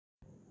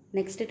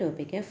Next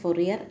topic is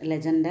Fourier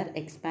Legendre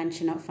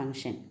expansion of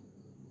function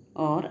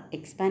or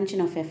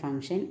expansion of a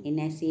function in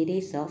a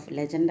series of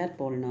Legendre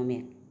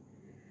polynomial.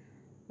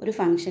 ഒരു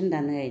function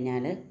തന്നു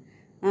കഴിഞ്ഞാൽ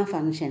ആ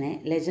ഫംഗ്ഷനെ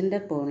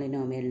legender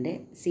പോളിനോമിയലിൻ്റെ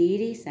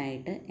series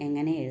ആയിട്ട്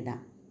എങ്ങനെ എഴുതാം,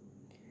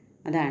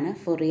 അതാണ്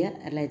ഫൊറിയർ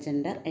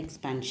ലെജൻഡർ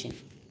എക്സ്പാൻഷൻ.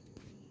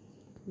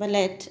 അപ്പോൾ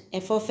let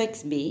F of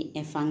X B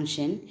A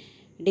function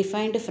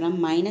defined from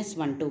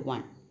 -1 to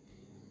 1.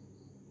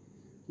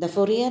 The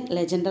Fourier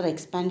Legendre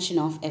expansion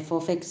of f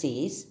of x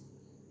is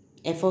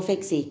f of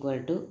x equal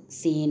to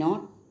c0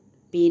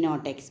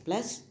 p0 x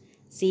plus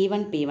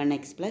c1 p1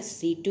 x plus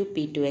c2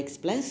 p2 x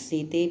plus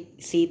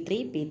c3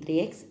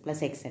 p3x plus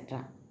etc.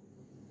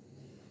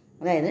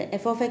 അതായത്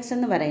F of X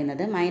എന്ന്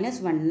പറയുന്നത്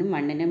 -1നും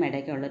 1നും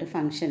ഇടയ്ക്കുള്ളൊരു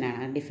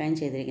ഫംഗ്ഷനാണ്, define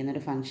ചെയ്തിരിക്കുന്ന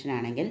ഒരു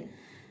ഫംഗ്ഷനാണെങ്കിൽ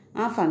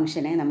ആ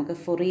ഫംഗ്ഷനെ നമുക്ക്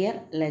Fourier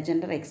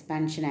legender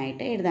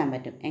എക്സ്പാൻഷനായിട്ട് എഴുതാൻ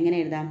പറ്റും. എങ്ങനെ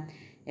എഴുതാം?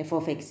 F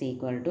of X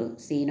equal to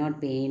c0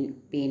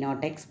 p0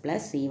 x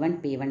plus c1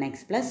 p1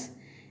 x plus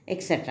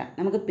etcetera.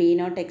 നമുക്ക്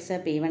p0 x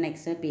p1 x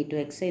p2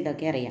 x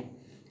ഇതൊക്കെ അറിയാം.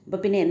 അപ്പോൾ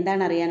പിന്നെ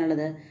എന്താണ്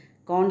അറിയാനുള്ളത്?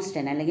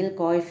 കോൺസ്റ്റൻറ്റ് അല്ലെങ്കിൽ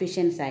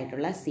കോഎഫിഷ്യൻസ്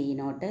ആയിട്ടുള്ള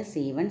c0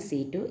 c1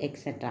 c2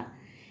 എക്സെട്ര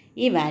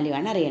ഈ വാല്യൂ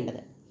ആണ്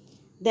അറിയേണ്ടത്.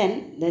 Then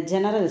the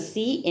general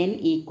Cn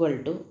equal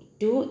to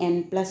 2n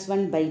plus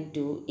 1 by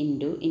 2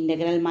 into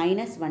integral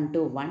 -1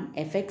 to 1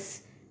 fx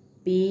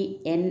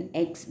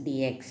pnx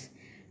dx.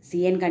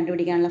 Cn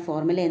കണ്ടുപിടിക്കാനുള്ള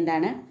ഫോർമുല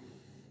എന്താണ്?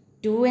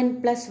 2n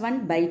plus 1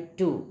 by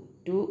 2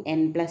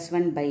 2n plus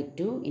 1 by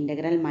 2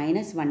 integral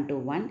 -1 to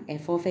 1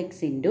 f of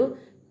x into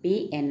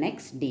pnx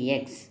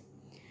dx.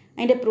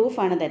 അതിൻ്റെ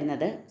പ്രൂഫാണ്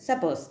തരുന്നത്.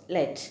 Suppose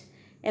let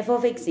f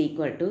of x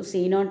equal to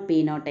c0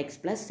 p0 x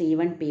plus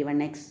c1 p1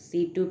 x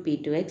c2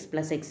 p2 x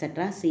plus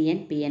etc cn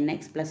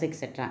pnx plus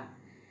etc.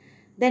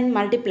 Then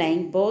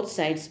multiplying both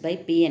sides by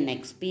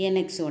pnx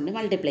കൊണ്ട്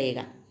multiply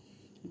ചെയ്യുക.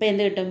 അപ്പോൾ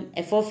എന്ത് കിട്ടും?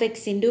 f of x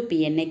into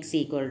pnx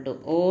equal to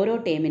ഓരോ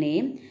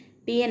ടേമിനെയും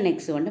pnx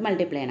കൊണ്ട്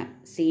multiply ചെയ്യണം.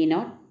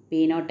 c0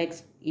 p0 x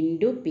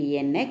into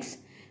pnx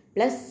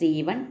plus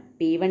c1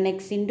 p1 x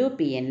into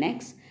pnx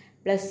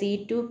plus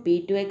c2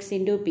 p2 x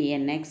into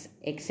pnx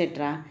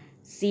etc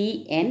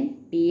cn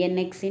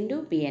pnx into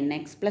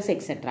pnx plus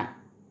etc.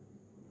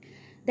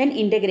 Then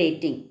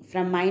integrating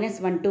from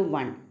 -1 to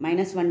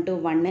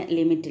 1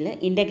 ലിമിറ്റിൽ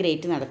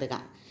integrate നടത്തുക.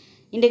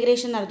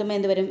 Integration നടത്തുമ്പോൾ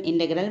എന്ത് വരും?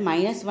 Integral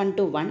 -1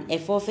 to 1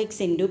 f of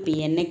x into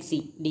pnx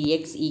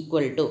dx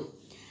equal to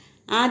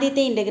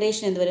ആദ്യത്തെ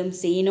integration എന്ത് വരും?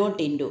 c0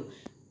 into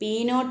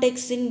p0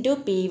 x into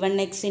p1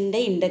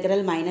 എക്സിൻ്റെ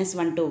integral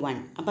 -1 to 1.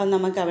 അപ്പം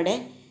നമുക്കവിടെ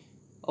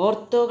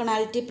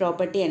ഓർത്തോഗണാലിറ്റി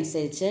പ്രോപ്പർട്ടി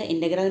അനുസരിച്ച്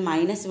integral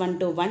 -1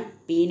 to 1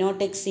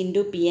 p0 x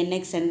into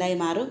pnx എന്തായി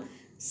മാറും?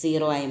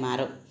 0 ആയി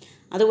മാറും.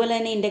 അതുപോലെ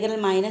തന്നെ integral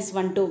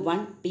 -1 to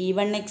 1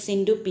 p1 x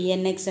into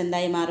pnx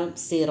എന്തായി മാറും?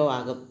 0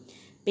 ആകും.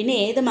 പിന്നെ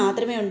ഏത്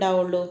മാത്രമേ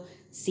ഉണ്ടാവുള്ളൂ?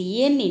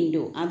 cn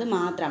ഇൻറ്റു അത്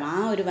മാത്രം, ആ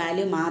ഒരു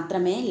വാല്യൂ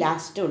മാത്രമേ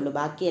ലാസ്റ്റ് ഉള്ളൂ,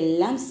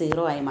 ബാക്കിയെല്ലാം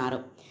 0 ആയി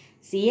മാറും.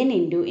 cn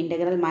into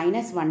integral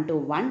 -1 to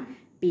 1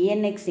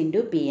 pnx into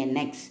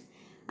pnx.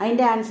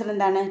 അതിൻ്റെ ആൻസർ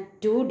എന്താണ്?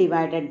 2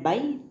 divided by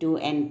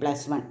 2n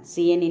plus 1.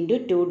 cn into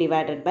 2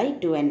 divided by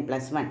 2n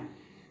plus 1.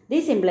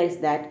 This implies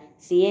that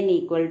cn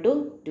equal to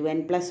 2n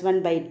plus 1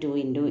 by 2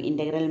 into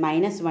integral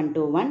 -1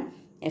 to 1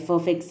 f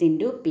of x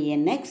into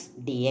pnx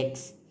dx.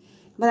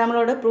 അപ്പോൾ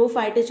നമ്മളോട്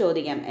പ്രൂഫായിട്ട്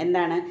ചോദിക്കാം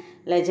എന്താണ്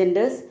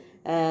ലെജൻഡേഴ്സ്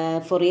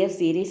Fourier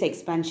series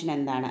expansion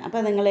എന്താണ്.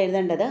 അപ്പോൾ നിങ്ങൾ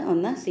എഴുതേണ്ടത്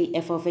ഒന്ന്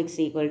F of X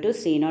equal to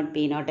c0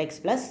 p0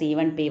 x plus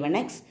c1 p1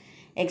 x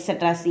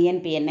etcetera cn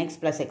pnx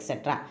plus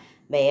etcetera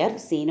where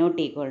c0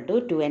 equal to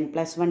 2n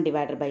plus 1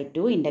 divided by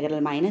 2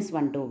 integral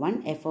 -1 to 1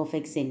 f of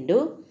x into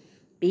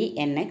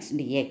pnx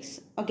dx.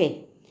 Okay,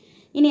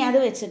 ഇനി അത്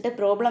വെച്ചിട്ട്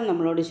problem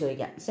നമ്മളോട്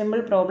ചോദിക്കാം. Simple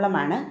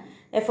പ്രോബ്ലമാണ്.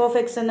 F of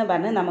X എന്ന്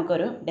പറഞ്ഞ്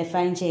നമുക്കൊരു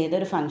define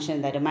ചെയ്തൊരു ഫംഗ്ഷൻ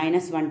തരും.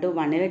 -1 to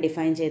 1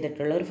 ഡിഫൈൻ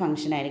ചെയ്തിട്ടുള്ള ഒരു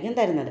ഫംഗ്ഷൻ ആയിരിക്കും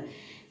തരുന്നത്.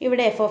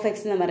 ഇവിടെ എഫ് ഓഫ്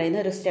എക്സ് എന്ന്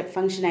പറയുന്ന ഒരു സ്റ്റെപ്പ്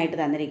ഫംഗ്ഷനായിട്ട്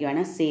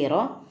തന്നിരിക്കുകയാണ്.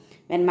 0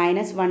 when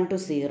 -1 to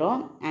 0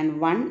 and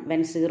 1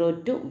 when 0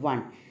 to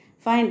 1.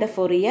 Find the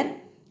Fourier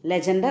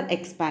Legendre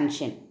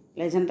expansion.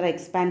 Legender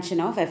expansion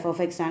of F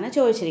of X ആണ്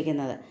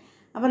ചോദിച്ചിരിക്കുന്നത്.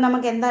 അപ്പോൾ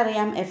നമുക്ക് എന്താ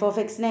അറിയാം? എഫ് ഓഫ്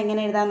എക്സിനെ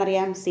എങ്ങനെ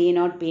എഴുതാമെന്നറിയാം?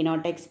 c0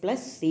 p0 x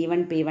plus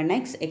c1 p1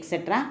 x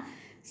etcetera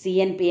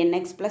cn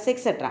pnx plus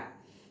etcetera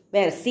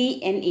where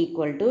cn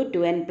equal to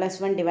 2n plus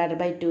 1 divided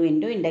by 2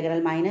 into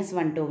integral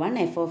 -1 to 1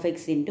 f of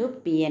x into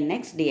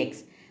pnx dx.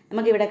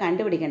 നമുക്കിവിടെ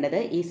കണ്ടുപിടിക്കേണ്ടത്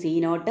ഈ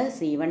c0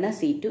 c1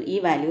 c2 ഈ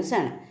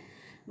വാല്യൂസാണ്.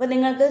 അപ്പോൾ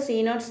നിങ്ങൾക്ക്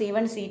c0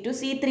 c1 c2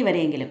 c3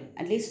 വരെയെങ്കിലും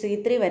at least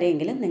c3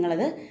 വരെയെങ്കിലും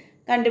നിങ്ങളത്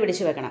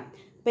കണ്ടുപിടിച്ച് വെക്കണം.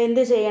 അപ്പോൾ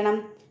എന്ത് ചെയ്യണം?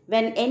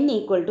 വെൻ n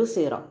ഈക്വൽ ടു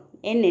 0,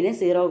 എന്നിന്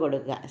 0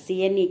 കൊടുക്കുക.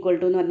 cn ഈക്വൽ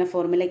ടു എന്ന് പറഞ്ഞ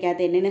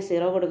ഫോർമുലയ്ക്കകത്ത് എന്നിന്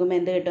 0 കൊടുക്കുമ്പോൾ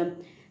എന്ത് കിട്ടും?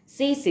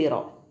 c0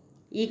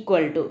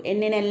 ഈക്വൽ ടു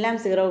എന്നിനെല്ലാം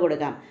 0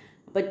 കൊടുക്കാം.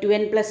 അപ്പോൾ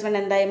 2n plus 1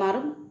 എന്തായി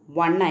മാറും?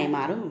 1 ആയി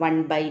മാറും. 1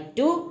 by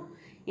 2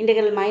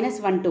 integral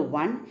 -1 to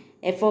 1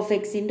 f of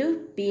x into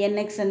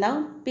pnx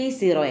എന്താവും?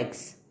 p0x.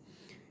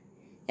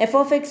 എഫ്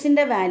ഓഫ്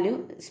എക്സിൻ്റെ വാല്യൂ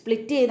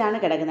സ്പ്ലിറ്റ് ചെയ്താണ്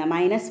കിടക്കുന്നത്.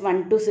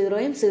 -1 to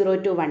 0യും 0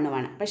 to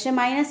 1ഉമാണ്. പക്ഷേ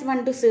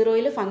 -1 to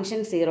 0യിൽ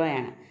ഫംഗ്ഷൻ 0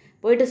 ആണ്.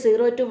 പോയിട്ട്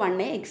 0 to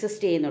 1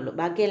 എക്സിസ്റ്റ് ചെയ്യുന്നുള്ളൂ.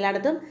 ബാക്കി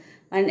എല്ലായിടത്തും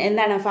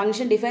എന്താണ്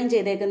ഫംഗ്ഷൻ ഡിഫൈൻ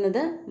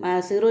ചെയ്തേക്കുന്നത്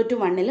 0 to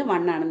 1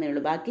 1 ആണെന്നേ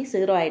ഉള്ളൂ, ബാക്കി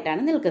 0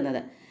 ആയിട്ടാണ് നിൽക്കുന്നത്.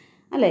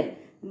 അല്ലേ?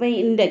 അപ്പോൾ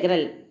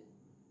ഇൻ്റഗ്രൽ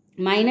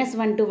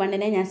 -1 to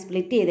 1 ഞാൻ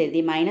സ്പ്ലിറ്റ് ചെയ്ത്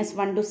എഴുതി.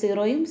 -1 to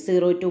 0യും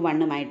 0 to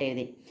 1ഉമായിട്ട്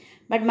എഴുതി.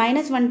 ബട്ട്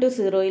 -1 to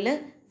 0യിൽ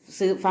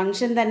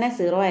ഫംഗ്ഷൻ തന്നെ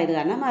 0 ആയത്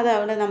കാരണം അത്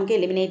അവിടെ നമുക്ക്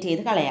എലിമിനേറ്റ്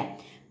ചെയ്ത് കളയാം.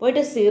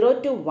 പോയിട്ട് 0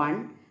 to 1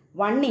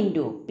 1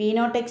 ഇൻറ്റു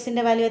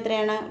P0xൻ്റെ വാല്യൂ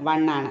എത്രയാണ്?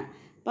 1 ആണ്.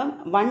 അപ്പം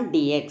 1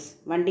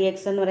 dx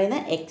എന്ന്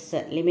പറയുന്നത് X,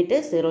 limit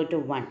 0 to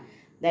 1.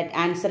 That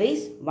answer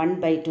is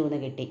 1/2 എന്ന്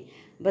കിട്ടി.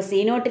 അപ്പോൾ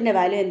C0ൻ്റെ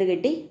വാല്യൂ എന്ത്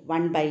കിട്ടി?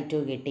 1/2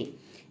 കിട്ടി.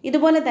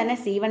 ഇതുപോലെ തന്നെ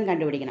C1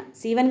 കണ്ടുപിടിക്കണം.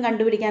 C1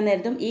 കണ്ടുപിടിക്കാൻ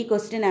നേരത്തും ഈ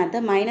ക്വസ്റ്റിനകത്ത്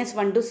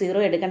 -1 to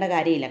 0 എടുക്കേണ്ട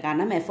കാര്യമില്ല,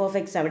 കാരണം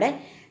f(x) അവിടെ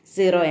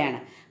 0 ആണ്.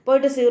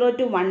 പോയിട്ട് 0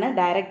 to 1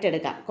 ഡയറക്റ്റ്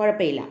എടുക്കാം,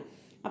 കുഴപ്പമില്ല.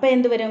 അപ്പോൾ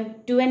എന്ത് വരും?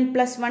 2n +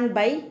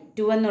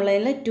 1/2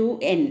 എന്നുള്ളതിൽ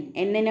 2n,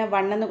 n-ന്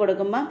 1 എന്ന്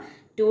കൊടുക്കുമ്പോൾ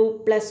 2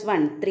 +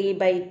 1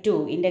 3/2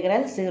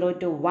 integral 0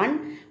 to 1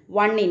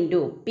 1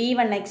 into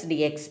P1x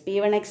dx.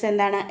 P1x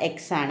എന്താണ്? x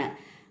ആണ്.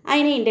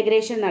 അതിന്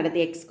ഇൻ്റഗ്രേഷൻ നടത്തി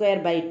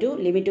x²/2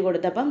 ലിമിറ്റ്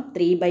കൊടുത്തപ്പം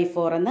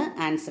 3/4 എന്ന്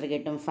ആൻസർ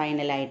കിട്ടും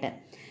ഫൈനലായിട്ട്.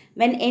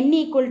 വെൻ n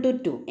 =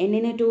 2,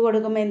 n-ന് 2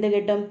 കൊടുക്കുമ്പോൾ എന്ത്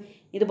കിട്ടും?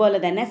 ഇതുപോലെ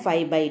തന്നെ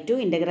 5/2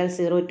 ഇൻ്റഗ്രൽ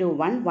 0 to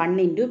 1 1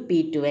 ഇൻറ്റു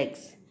P2x.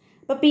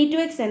 അപ്പോൾ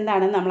P2x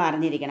എന്താണെന്ന് നമ്മൾ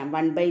അറിഞ്ഞിരിക്കണം.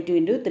 1/2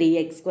 ഇൻറ്റു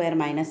 3x²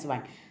 -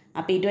 1.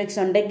 ആ P2x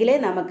ഉണ്ടെങ്കിലേ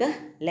നമുക്ക്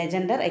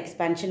ലെജൻഡർ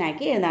എക്സ്പാൻഷൻ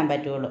ആക്കി എഴുതാൻ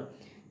പറ്റുള്ളൂ.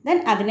 ദെൻ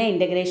അതിനെ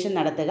ഇൻ്റഗ്രേഷൻ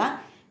നടത്തുക.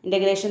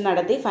 ഇൻ്റഗ്രേഷൻ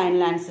നടത്തി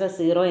ഫൈനൽ ആൻസർ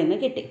 0 എന്ന്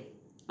കിട്ടി.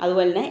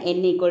 അതുപോലെ തന്നെ n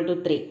 =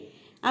 3.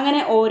 അങ്ങനെ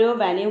ഓരോ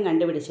വാല്യൂവും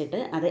കണ്ടുപിടിച്ചിട്ട്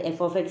അത്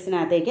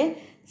f(x)-നകത്തേക്ക്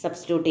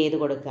സബ്സ്റ്റിറ്റ്യൂട്ട് ചെയ്ത്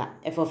കൊടുക്കുക.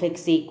 f(x)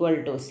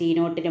 =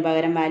 C0-ന്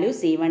പകരം വാല്യൂ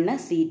C1,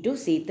 C2,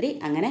 C3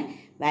 അങ്ങനെ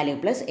value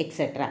plus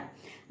etcetera.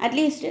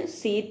 At least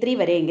C3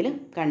 വരെയെങ്കിലും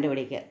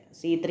കണ്ടുപിടിക്കുക.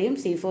 C3യും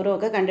C4ഉം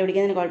ഒക്കെ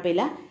കണ്ടുപിടിക്കുന്നതിന്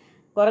കുഴപ്പമില്ല,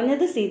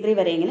 കുറഞ്ഞത് C3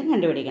 വരെയെങ്കിലും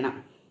കണ്ടുപിടിക്കണം.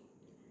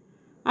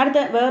 അടുത്ത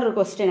വേറൊരു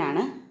ക്വസ്റ്റ്യൻ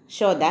ആണ്.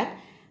 Show that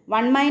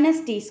 1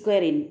 -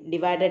 t²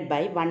 divided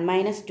by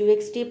 1 -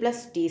 2xt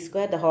 +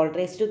 t² the whole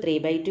raised to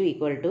 3/2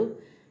 equal to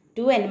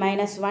 2n -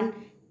 1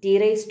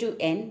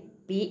 t⁻n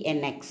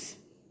pnx.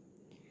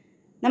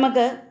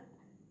 നമുക്ക്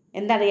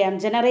എന്തറിയാം?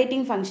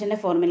 ജനറേറ്റിംഗ് ഫംഗ്ഷൻ്റെ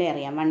ഫോർമുല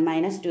അറിയാം.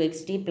 1 -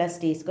 2xt +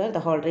 t²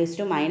 the whole raised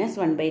to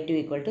 -1/2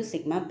 equal to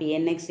sigma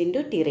pnx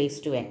into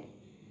t⁻n.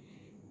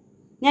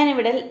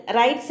 ഞാനിവിടെ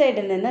right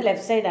സൈഡിൽ നിന്ന്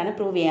left സൈഡാണ്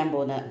prove ചെയ്യാൻ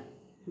പോകുന്നത്.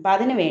 അപ്പോൾ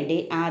അതിനു വേണ്ടി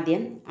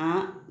ആദ്യം ആ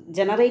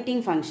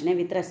ജനറേറ്റിംഗ് ഫംഗ്ഷനെ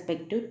വിത്ത്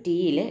റെസ്പെക്ട് ടു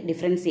ടിയിൽ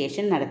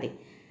ഡിഫറൻസിയേഷൻ നടത്തി.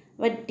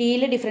 അപ്പോൾ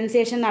ടിയിൽ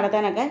ഡിഫറൻസിയേഷൻ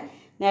നടത്താനൊക്കെ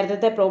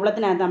നേരത്തെ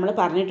പ്രോബ്ലത്തിനകത്ത് നമ്മൾ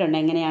പറഞ്ഞിട്ടുണ്ട്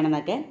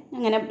എങ്ങനെയാണെന്നൊക്കെ.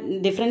 അങ്ങനെ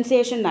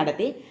ഡിഫറൻസിയേഷൻ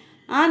നടത്തി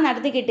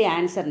നടത്തി കിട്ടിയ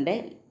ആൻസറിൻ്റെ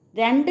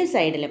രണ്ട്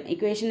സൈഡിലും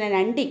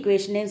രണ്ട്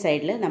ഇക്വേഷൻ്റെയും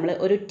സൈഡിൽ നമ്മൾ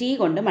ഒരു ടി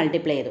കൊണ്ട്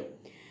മൾട്ടിപ്ലൈ ചെയ്തു.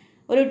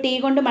 ഒരു ടി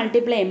കൊണ്ട്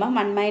മൾട്ടിപ്ലൈ ചെയ്യുമ്പോൾ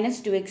 1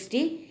 - 2xt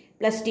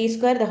 +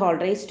 t² the whole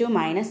raised to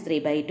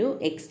 -3/2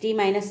 xt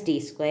 -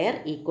 t²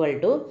 equal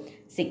to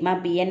sigma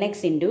pnx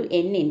into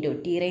n into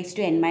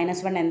t⁻n -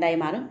 1 എന്തായി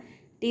മാറും?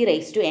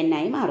 t⁻n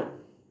ആയി മാറും.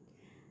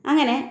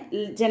 അങ്ങനെ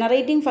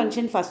ജനറേറ്റിംഗ്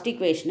ഫംഗ്ഷൻ ഫസ്റ്റ്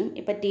ഇക്വേഷനും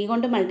ഇപ്പോൾ ടി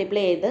കൊണ്ട്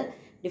മൾട്ടിപ്ലൈ ചെയ്ത്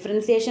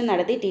ഡിഫറൻസിയേഷൻ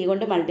നടത്തി ടി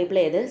കൊണ്ട്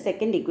മൾട്ടിപ്ലൈ ചെയ്ത്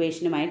സെക്കൻഡ്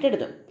ഇക്വേഷനുമായിട്ട്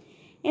എടുത്തു.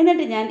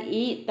 എന്നിട്ട് ഞാൻ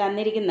ഈ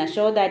തന്നിരിക്കുന്ന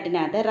ഷോ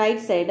ദാറ്റിനകത്ത്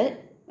റൈറ്റ് സൈഡ്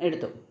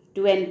എടുത്തു.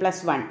 2n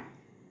 + 1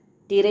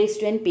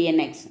 t⁻n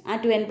pnx. ആ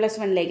 2n +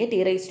 1ലേക്ക്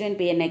t⁻n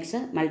pnx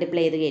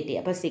മൾട്ടിപ്ലൈ ചെയ്ത് കയറ്റി.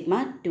 അപ്പോൾ sigma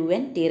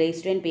 2n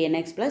t⁻n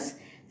pnx plus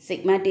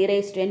sigma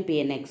t⁻n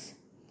pnx.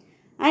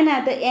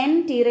 അതിനകത്ത് n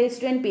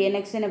t⁻n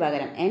pnxന്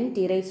പകരം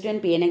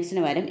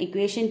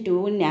ഇക്വേഷൻ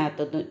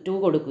 2-നകത്ത് 2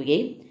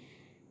 കൊടുക്കുകയും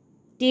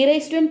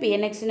t⁻n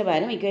pnxന്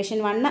പകരം ഇക്വേഷൻ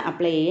 1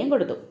 അപ്ലൈ ചെയ്യുകയും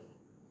കൊടുത്തു.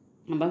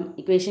 അപ്പം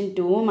ഇക്വേഷൻ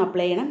 2ഉം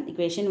അപ്ലൈ ചെയ്യണം,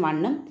 ഇക്വേഷൻ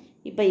 1ഉം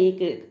ഇപ്പോൾ ഈ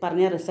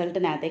പറഞ്ഞ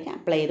റിസൾട്ടിനകത്തേക്ക്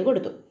അപ്ലൈ ചെയ്ത്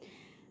കൊടുത്തു.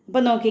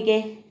 അപ്പോൾ നോക്കിക്കേ,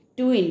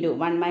 2 ×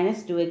 1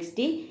 - 2xt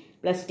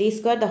 +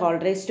 t² the whole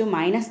raised to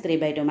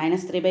 -3/2.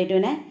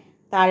 -3/2നെ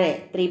താഴെ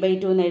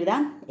 3/2 എന്ന്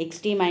എഴുതാം.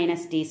 xt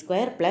 -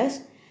 t² plus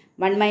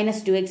 1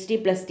 - 2xt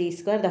 +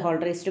 t² the whole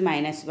raised to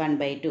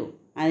 -1/2.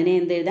 അതിനെ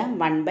എന്ത് എഴുതാം?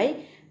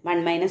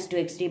 1/1 -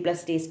 2xt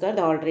 + t²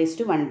 the whole raised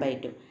to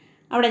 1/2.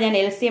 അവിടെ ഞാൻ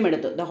LCM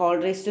എടുത്തു. the whole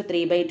raised to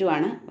 3/2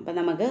 ആണ്. അപ്പോൾ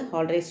നമുക്ക്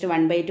whole raised to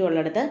 1/2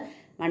 ഉള്ളിടത്ത്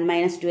 1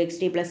 -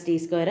 2xt +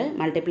 t²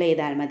 മൾട്ടിപ്ലൈ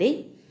ചെയ്താൽ മതി.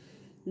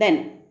 ദെൻ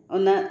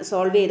ഒന്ന്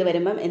സോൾവ് ചെയ്ത്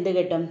വരുമ്പം എന്ത്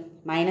കിട്ടും?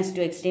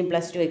 -2xt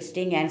 + 2xt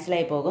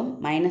ക്യാൻസലായി പോകും.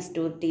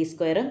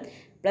 -2t²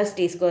 +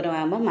 t²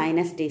 ആകുമ്പോൾ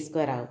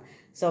 -t² ആകും.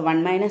 So 1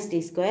 -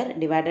 t²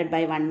 divided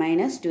by 1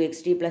 -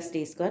 2xt +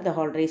 t² the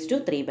whole raised to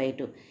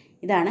 3/2.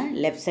 ഇതാണ്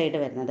ലെഫ്റ്റ് സൈഡ്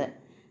വരുന്നത്.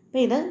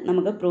 അപ്പോൾ ഇത്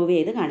നമുക്ക് പ്രൂവ്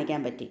ചെയ്ത് കാണിക്കാൻ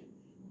പറ്റി.